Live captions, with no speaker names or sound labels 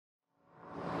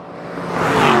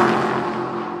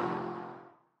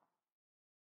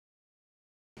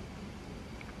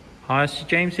Hi, this is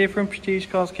James here from Prestige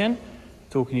Cars Kent,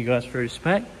 talking you guys through the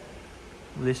spec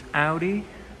of this Audi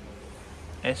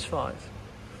S5. As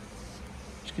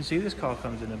you can see, this car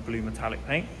comes in a blue metallic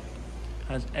paint,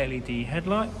 has LED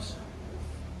headlights,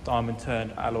 diamond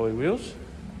turned alloy wheels,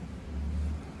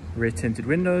 rear tinted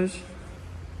windows.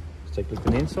 Let's take a look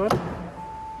at the inside.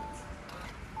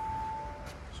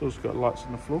 It's also got lights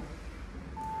on the floor.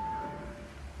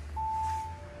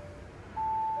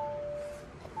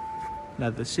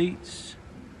 Leather seats,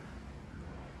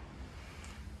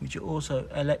 which are also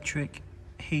electric,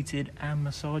 heated and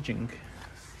massaging.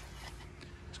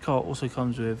 This car also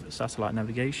comes with satellite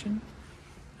navigation,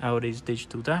 Audi's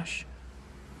digital dash,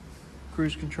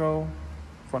 cruise control,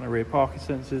 front and rear parking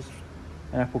sensors,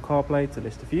 and Apple CarPlay, to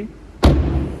list a few.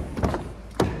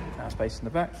 Now space in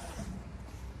the back.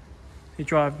 The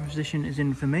driving position is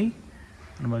in for me,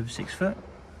 and I'm over 6 foot.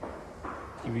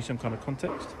 To give you some kind of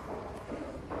context.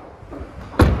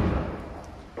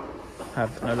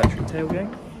 Have an electric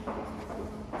tailgate.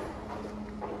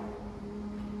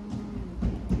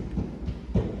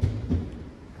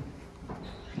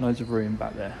 Loads of room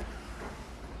back there.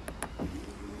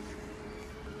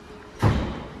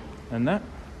 And that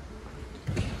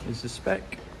is the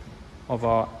spec of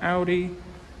our Audi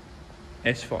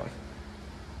S5.